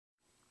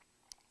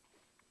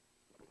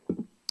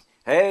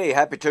Hey,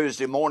 happy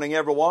Tuesday morning,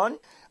 everyone.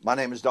 My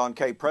name is Don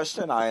K.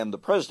 Preston. I am the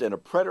president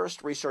of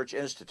Preterist Research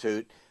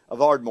Institute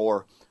of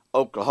Ardmore,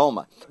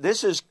 Oklahoma.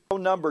 This is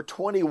number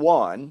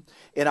 21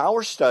 in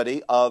our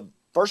study of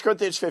 1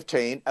 Corinthians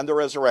 15 and the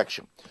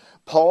resurrection.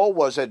 Paul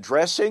was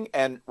addressing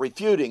and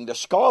refuting the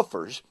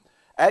scoffers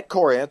at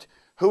Corinth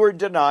who were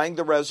denying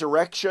the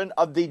resurrection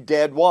of the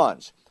dead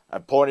ones. I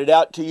pointed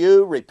out to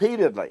you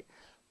repeatedly,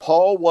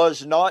 Paul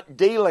was not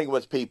dealing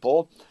with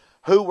people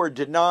who were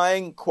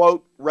denying,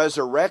 quote,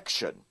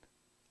 resurrection,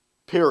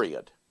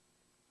 period.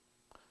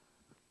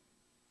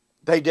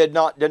 They did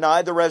not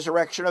deny the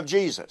resurrection of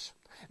Jesus.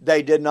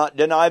 They did not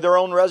deny their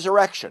own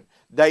resurrection.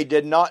 They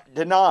did not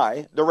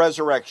deny the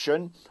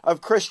resurrection of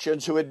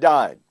Christians who had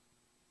died.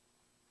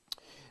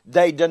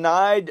 They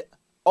denied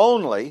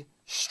only,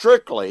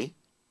 strictly,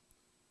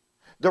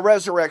 the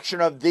resurrection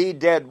of the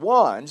dead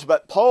ones,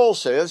 but Paul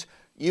says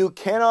you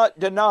cannot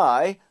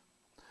deny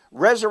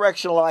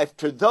resurrection life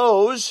to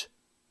those,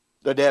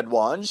 the dead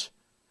ones,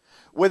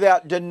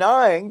 without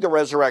denying the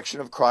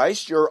resurrection of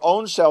Christ, your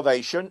own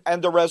salvation,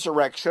 and the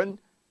resurrection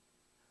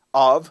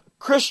of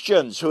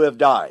Christians who have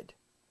died.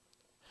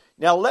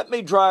 Now let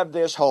me drive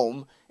this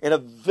home in a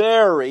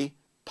very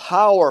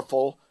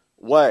powerful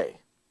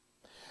way.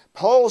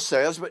 Paul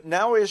says, but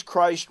now is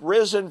Christ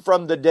risen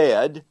from the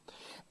dead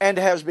and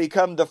has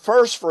become the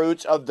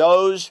firstfruits of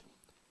those,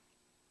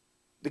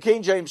 the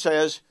King James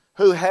says,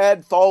 who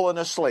had fallen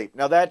asleep.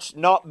 Now that's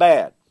not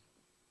bad.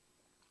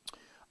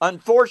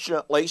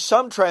 Unfortunately,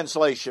 some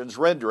translations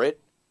render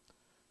it,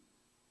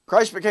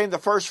 Christ became the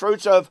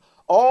firstfruits of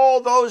all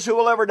those who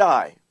will ever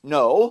die.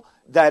 No,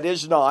 that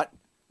is not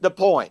the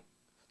point.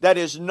 That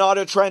is not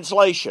a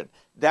translation.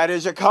 That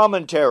is a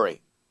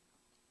commentary.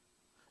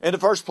 In the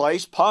first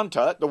place,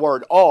 panta, the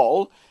word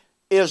all,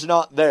 is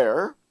not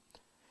there.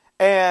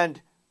 And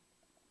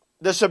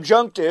the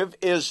subjunctive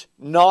is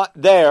not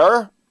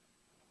there.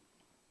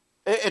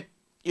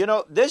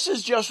 This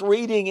is just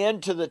reading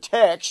into the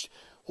text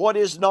what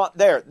is not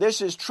there.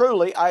 This is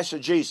truly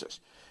eisegesis.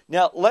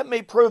 Now, let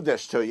me prove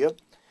this to you.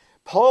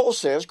 Paul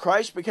says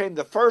Christ became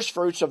the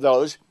firstfruits of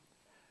those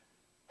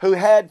who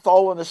had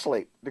fallen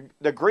asleep.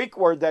 The Greek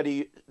word that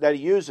he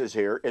uses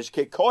here is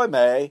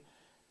kikoime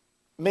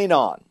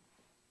menon.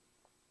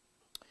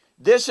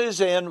 This is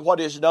in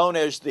what is known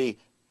as the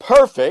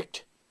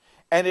perfect,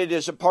 and it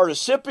is a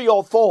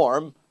participial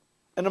form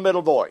in the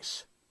middle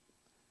voice.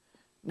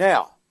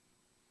 Now,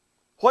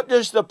 what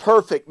does the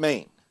perfect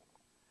mean?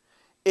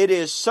 It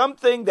is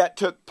something that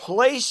took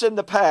place in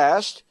the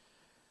past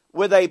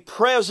with a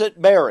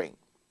present bearing.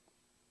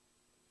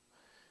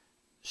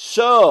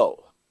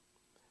 So,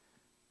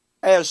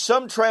 as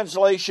some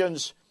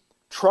translations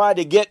try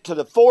to get to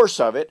the force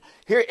of it,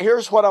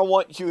 here's what I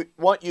want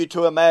you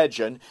to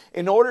imagine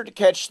in order to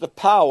catch the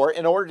power,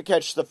 in order to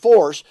catch the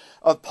force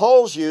of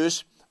Paul's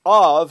use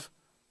of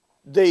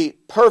the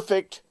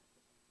perfect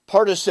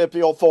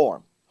participial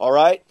form. All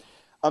right?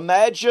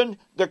 Imagine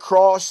the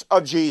cross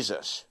of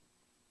Jesus.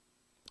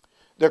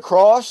 The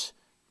cross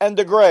and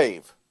the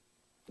grave,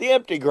 the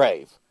empty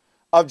grave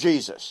of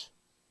Jesus.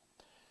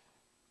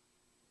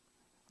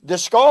 The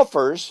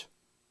scoffers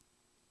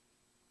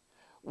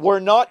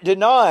were not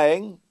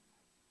denying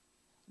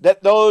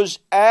that those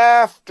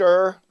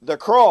after the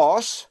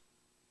cross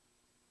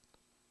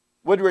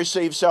would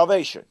receive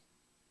salvation.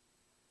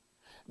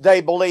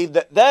 They believed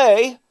that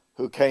they,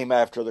 who came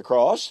after the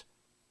cross,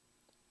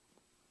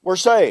 were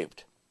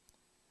saved.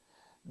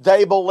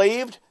 They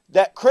believed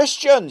that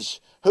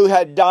Christians who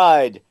had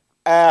died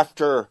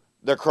after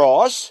the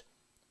cross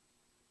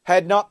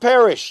had not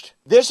perished.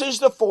 This is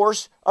the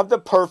force of the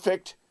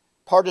perfect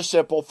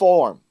participle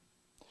form.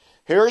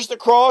 Here's the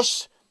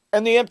cross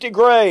and the empty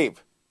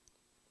grave.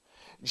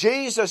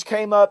 Jesus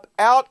came up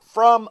out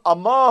from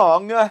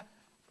among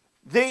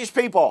these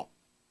people.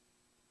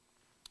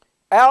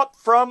 Out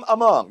from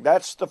among.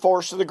 That's the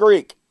force of the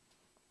Greek.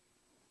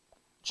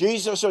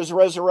 Jesus'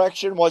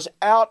 resurrection was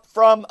out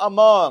from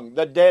among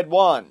the dead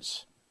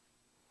ones.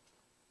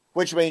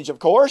 Which means, of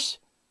course,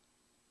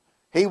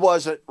 he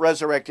wasn't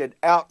resurrected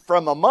out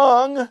from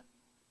among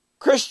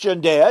Christian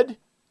dead.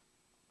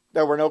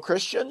 There were no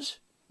Christians.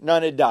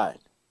 None had died.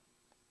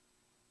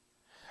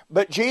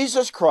 But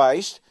Jesus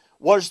Christ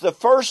was the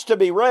first to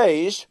be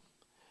raised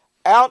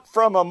out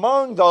from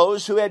among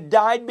those who had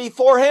died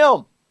before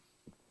him.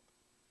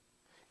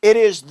 It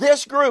is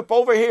this group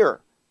over here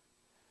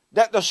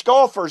that the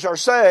scoffers are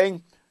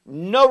saying,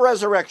 no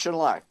resurrection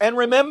life. And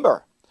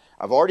remember,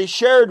 I've already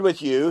shared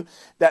with you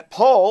that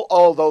Paul,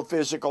 although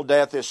physical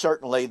death is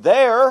certainly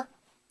there,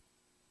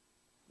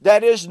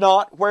 that is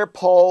not where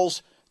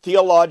Paul's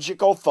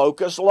theological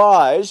focus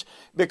lies,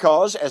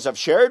 because, as I've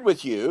shared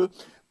with you,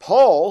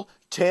 Paul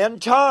 10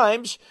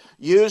 times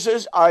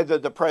uses either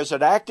the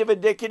present active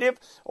indicative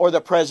or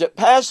the present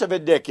passive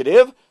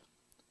indicative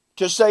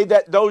to say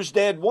that those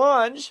dead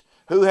ones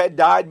who had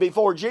died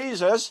before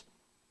Jesus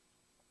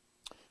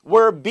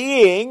were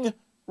being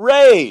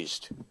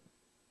raised.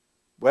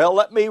 Well,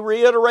 let me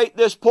reiterate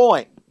this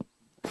point.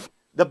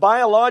 The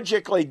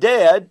biologically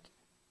dead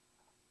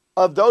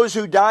of those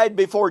who died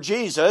before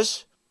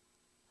Jesus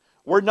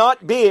were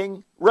not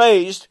being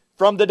raised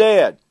from the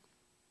dead.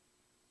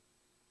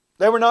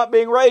 They were not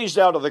being raised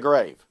out of the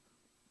grave.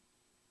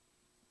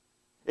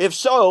 If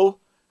so,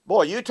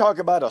 boy, you talk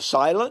about a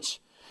silence.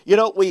 You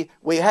know,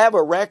 we have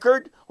a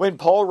record when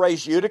Paul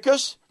raised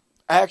Eutychus,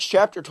 Acts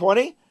chapter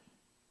 20.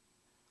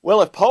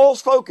 Well, if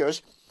Paul's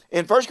focus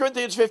in 1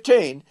 Corinthians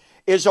 15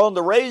 is on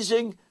the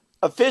raising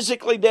of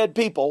physically dead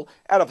people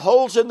out of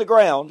holes in the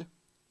ground,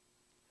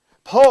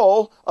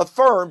 Paul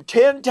affirmed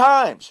 10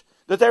 times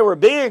that they were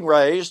being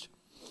raised.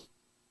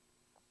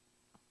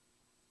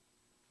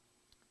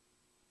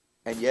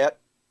 And yet,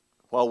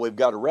 while we've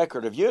got a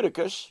record of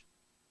Eutychus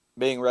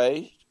being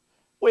raised,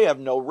 we have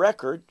no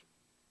record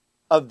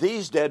of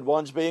these dead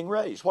ones being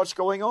raised. What's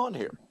going on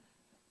here?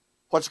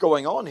 What's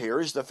going on here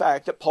is the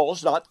fact that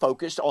Paul's not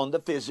focused on the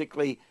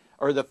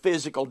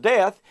physical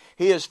death.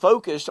 He is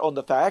focused on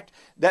the fact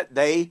that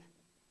they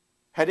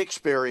had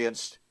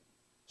experienced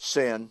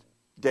sin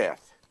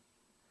death.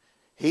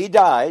 He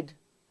died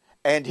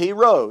and he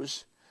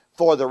rose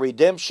for the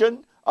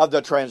redemption of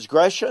the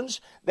transgressions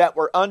that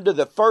were under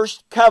the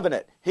first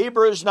covenant.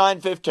 Hebrews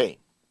 9:15.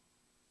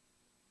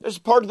 This is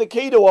part of the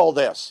key to all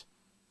this.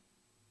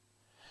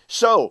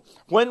 So,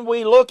 when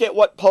we look at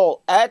what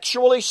Paul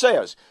actually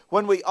says,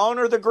 when we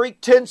honor the Greek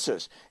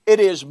tenses, it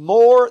is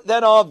more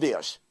than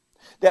obvious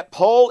that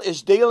Paul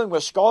is dealing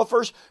with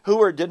scoffers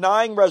who are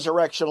denying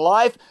resurrection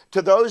life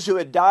to those who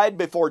had died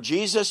before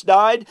Jesus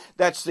died.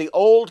 That's the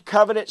old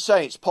covenant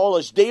saints. Paul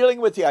is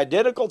dealing with the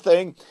identical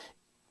thing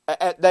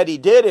that he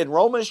did in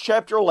Romans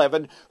chapter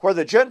 11, where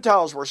the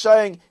Gentiles were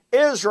saying,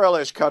 Israel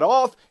is cut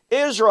off,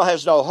 Israel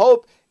has no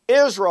hope,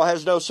 Israel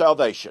has no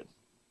salvation.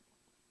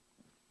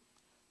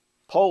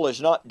 Paul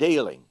is not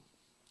dealing.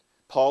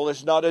 Paul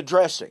is not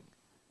addressing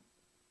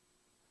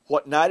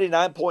what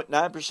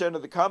 99.9%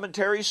 of the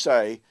commentaries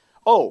say.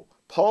 Oh,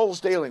 Paul's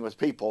dealing with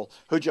people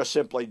who just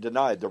simply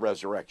denied the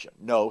resurrection.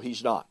 No,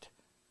 he's not.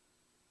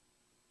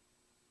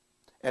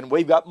 And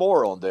we've got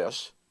more on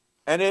this,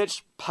 and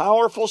it's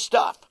powerful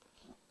stuff.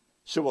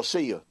 So we'll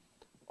see you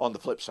on the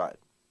flip side.